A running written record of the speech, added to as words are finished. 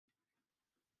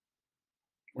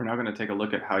We're now going to take a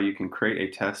look at how you can create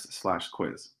a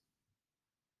test/quiz.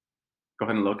 Go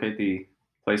ahead and locate the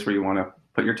place where you want to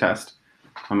put your test.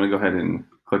 I'm going to go ahead and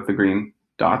click the green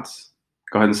dots.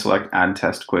 Go ahead and select Add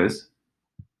Test Quiz.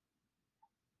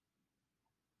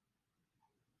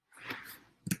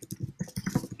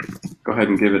 Go ahead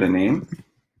and give it a name.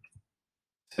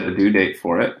 Set a due date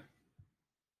for it.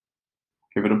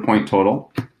 Give it a point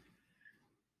total.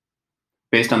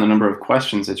 Based on the number of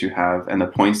questions that you have and the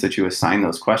points that you assign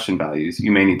those question values,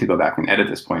 you may need to go back and edit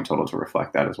this point total to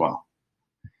reflect that as well.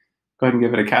 Go ahead and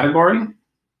give it a category.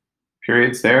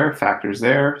 Periods there, factors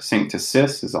there, sync to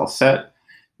sys is all set.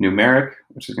 Numeric,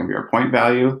 which is going to be our point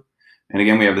value. And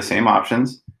again, we have the same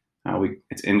options.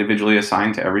 It's individually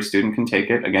assigned to every student can take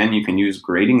it. Again, you can use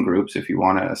grading groups if you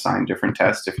want to assign different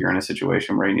tests if you're in a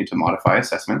situation where you need to modify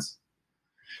assessments.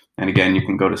 And again, you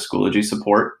can go to Schoology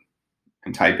support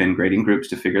and type in grading groups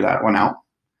to figure that one out.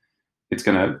 It's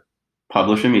going to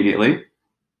publish immediately.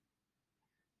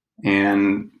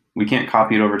 And we can't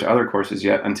copy it over to other courses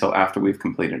yet until after we've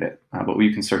completed it, but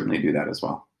we can certainly do that as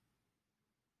well.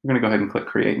 We're going to go ahead and click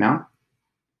Create now.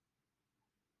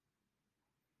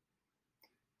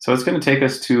 So it's going to take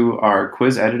us to our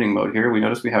quiz editing mode here. We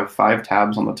notice we have 5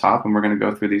 tabs on the top, and we're going to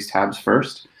go through these tabs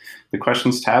first. The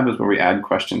Questions tab is where we add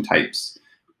question types.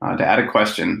 To add a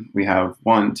question, we have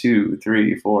 1, 2,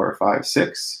 3, 4, 5,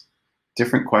 6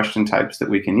 different question types that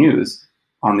we can use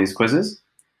on these quizzes.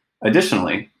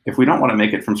 Additionally, if we don't want to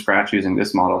make it from scratch using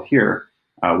this model here,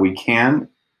 we can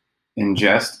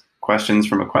ingest questions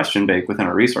from a question bank within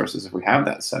our resources if we have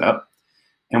that set up.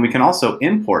 And we can also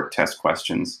import test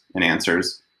questions and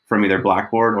answers from either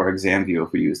Blackboard or ExamView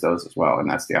if we use those as well, and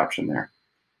that's the option there.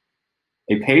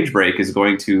 A page break is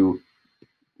going to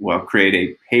create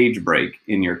a page break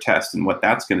in your test, and what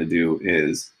that's going to do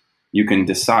is you can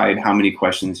decide how many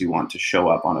questions you want to show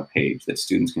up on a page that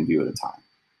students can view at a time.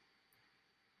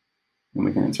 And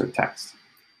we can insert text.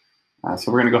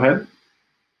 So we're going to go ahead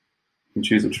and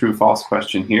choose a true-false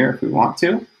question here if we want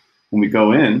to. When we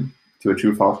go in to a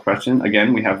true-false question,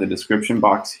 again, we have the description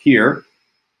box here.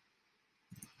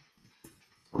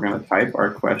 We're going to type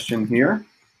our question here.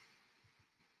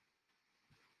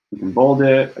 We can bold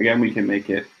it. Again, we can make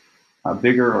it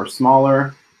bigger or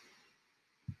smaller.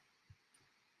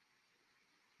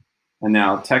 And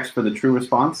now text for the true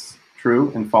response,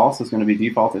 true and false, is going to be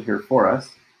defaulted here for us.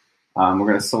 We're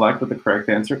going to select what the correct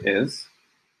answer is.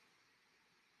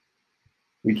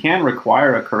 We can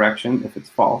require a correction if it's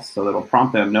false, so that'll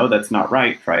prompt them, no, that's not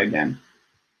right, try again.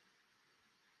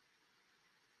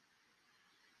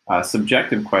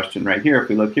 Subjective question right here, if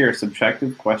we look here,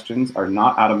 subjective questions are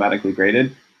not automatically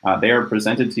graded. They are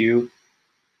presented to you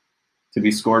to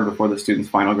be scored before the student's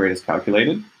final grade is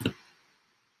calculated.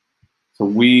 So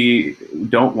we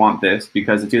don't want this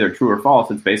because it's either true or false.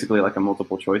 It's basically like a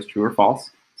multiple choice, true or false.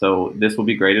 So this will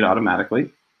be graded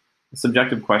automatically. A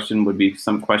subjective question would be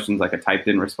some questions like a typed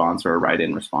in response or a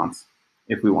write-in response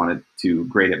if we wanted to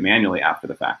grade it manually after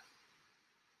the fact.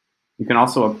 You can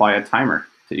also apply a timer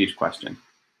to each question.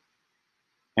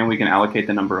 And we can allocate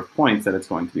the number of points that it's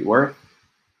going to be worth.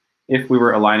 If we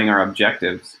were aligning our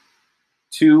objectives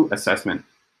to assessment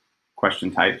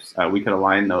question types, we could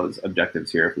align those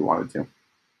objectives here if we wanted to.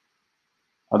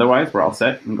 Otherwise, we're all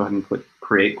set, and go ahead and click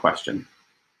Create Question.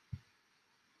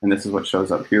 And this is what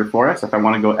shows up here for us. If I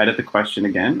want to go edit the question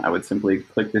again, I would simply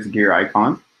click this gear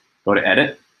icon, go to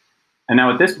Edit. And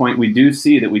now at this point, we do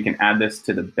see that we can add this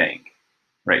to the bank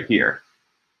right here.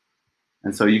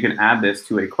 And so you can add this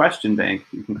to a question bank.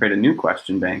 You can create a new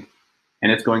question bank,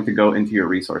 and it's going to go into your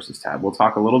Resources tab. We'll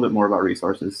talk a little bit more about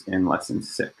resources in Lesson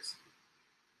 6.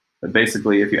 But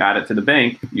basically, if you add it to the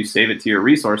bank, you save it to your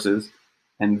resources,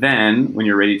 and then when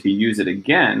you're ready to use it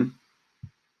again,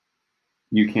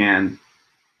 you can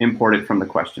import it from the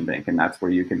question bank, and that's where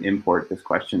you can import this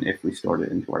question if we stored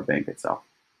it into our bank itself.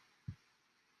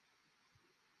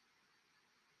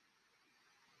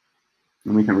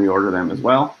 And we can reorder them as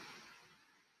well.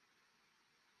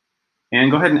 And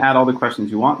go ahead and add all the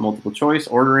questions you want, multiple choice,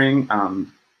 ordering.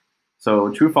 So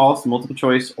true, false, multiple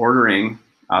choice, ordering,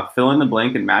 fill in the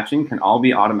blank and matching can all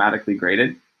be automatically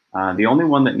graded. The only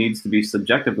one that needs to be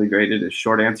subjectively graded is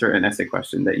short answer and essay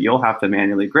question that you'll have to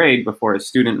manually grade before a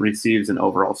student receives an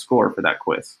overall score for that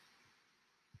quiz.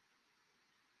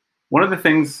 One of the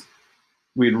things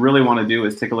we'd really want to do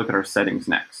is take a look at our settings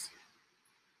next.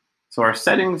 So our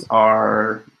settings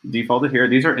are defaulted here.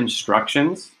 These are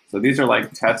instructions. So these are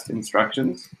like test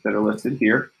instructions that are listed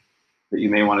here that you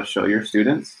may want to show your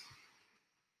students.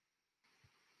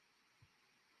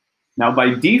 Now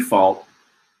by default,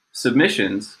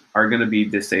 submissions are going to be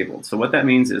disabled. So what that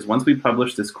means is once we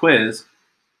publish this quiz,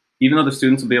 even though the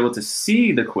students will be able to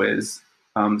see the quiz,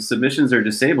 submissions are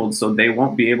disabled, so they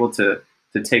won't be able to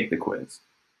take the quiz.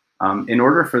 In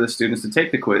order for the students to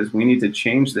take the quiz, we need to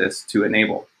change this to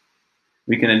enable.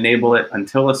 We can enable it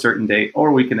until a certain date,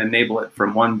 or we can enable it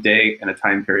from one day in a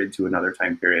time period to another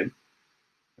time period.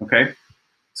 Okay?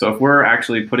 So if we're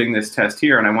actually putting this test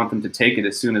here and I want them to take it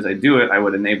as soon as I do it, I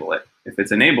would enable it. If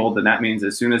it's enabled, then that means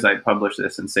as soon as I publish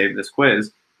this and save this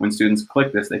quiz, when students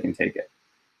click this, they can take it.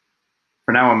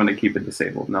 For now, I'm going to keep it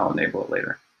disabled, and I'll enable it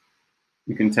later.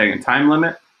 You can take a time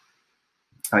limit.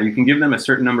 You can give them a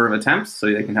certain number of attempts, so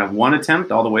they can have 1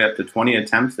 attempt all the way up to 20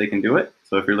 attempts they can do it.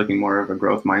 So if you're looking more of a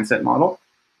growth mindset model,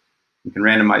 you can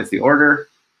randomize the order.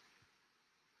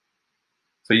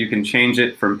 So you can change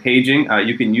it from paging.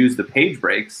 You can use the page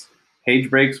breaks. Page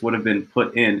breaks would have been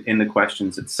put in the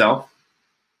questions itself.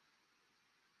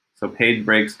 So page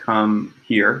breaks come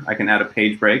here. I can add a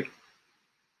page break.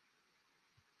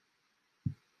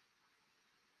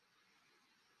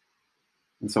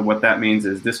 And so what that means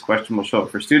is this question will show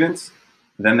up for students,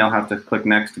 then they'll have to click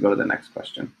next to go to the next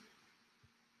question.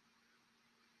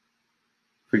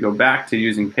 If we go back to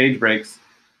using page breaks,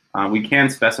 we can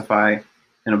specify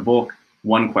in a bulk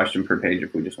 1 question per page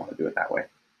if we just want to do it that way.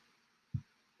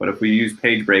 But if we use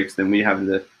page breaks, then we have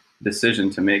the decision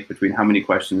to make between how many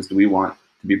questions do we want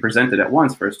to be presented at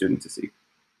once for a student to see.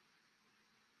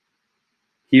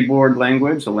 Keyboard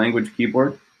language, a language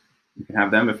keyboard. You can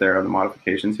have them if there are other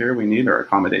modifications here we need or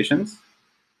accommodations.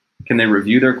 Can they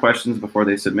review their questions before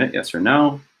they submit, yes or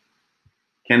no?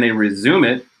 Can they resume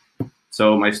it?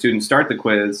 So my students start the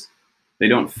quiz, they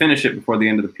don't finish it before the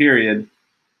end of the period.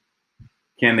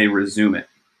 Can they resume it?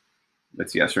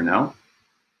 That's yes or no.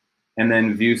 And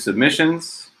then view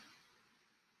submissions.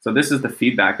 So this is the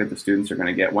feedback that the students are going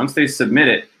to get. Once they submit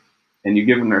it and you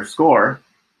give them their score,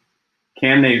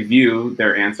 can they view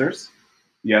their answers?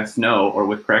 Yes, no, or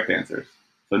with correct answers.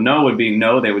 So no would be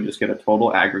no, they would just get a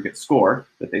total aggregate score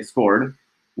that they scored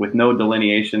with no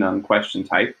delineation on question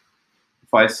type.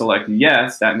 If I select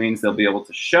yes, that means they'll be able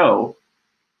to show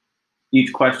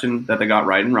each question that they got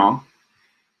right and wrong.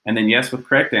 And then yes with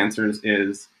correct answers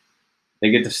is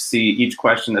they get to see each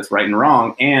question that's right and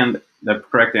wrong, and the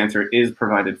correct answer is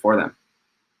provided for them.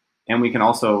 And we can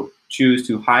also choose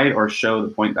to hide or show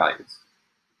the point values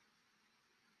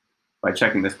by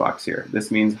checking this box here. This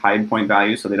means hide point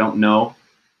value, so they don't know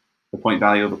the point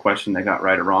value of a question they got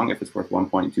right or wrong if it's worth 1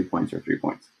 point, 2 points, or 3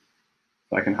 points.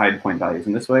 So I can hide point values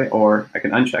in this way, or I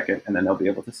can uncheck it, and then they'll be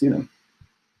able to see them.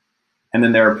 And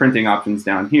then there are printing options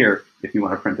down here if you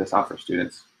want to print this out for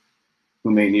students who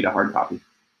may need a hard copy.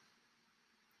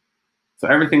 So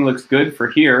everything looks good for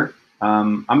here.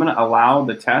 I'm going to allow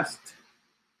the test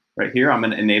right here. I'm going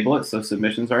to enable it so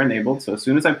submissions are enabled. So as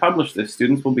soon as I publish this,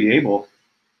 students will be able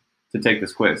to take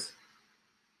this quiz.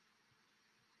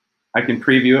 I can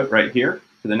preview it right here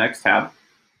to the next tab.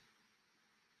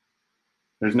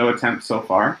 There's no attempt so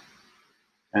far.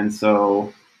 And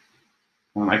so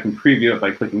I can preview it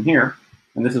by clicking here.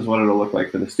 And this is what it'll look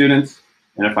like for the students.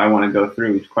 And if I want to go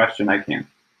through each question, I can.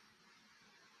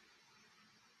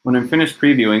 When I'm finished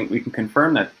previewing, we can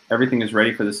confirm that everything is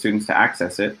ready for the students to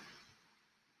access it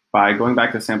by going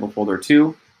back to sample folder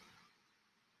 2.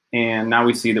 And now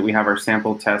we see that we have our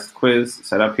sample test quiz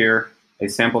set up here. A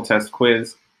sample test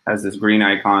quiz has this green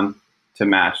icon to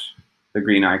match the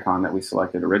green icon that we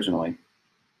selected originally.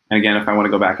 And again, if I want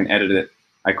to go back and edit it,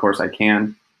 of course I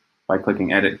can by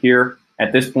clicking edit here.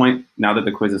 At this point, now that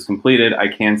the quiz is completed, I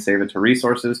can save it to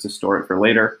resources to store it for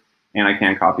later, and I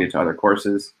can copy it to other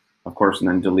courses, of course, and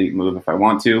then delete, move if I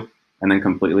want to, and then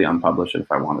completely unpublish it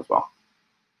if I want as well.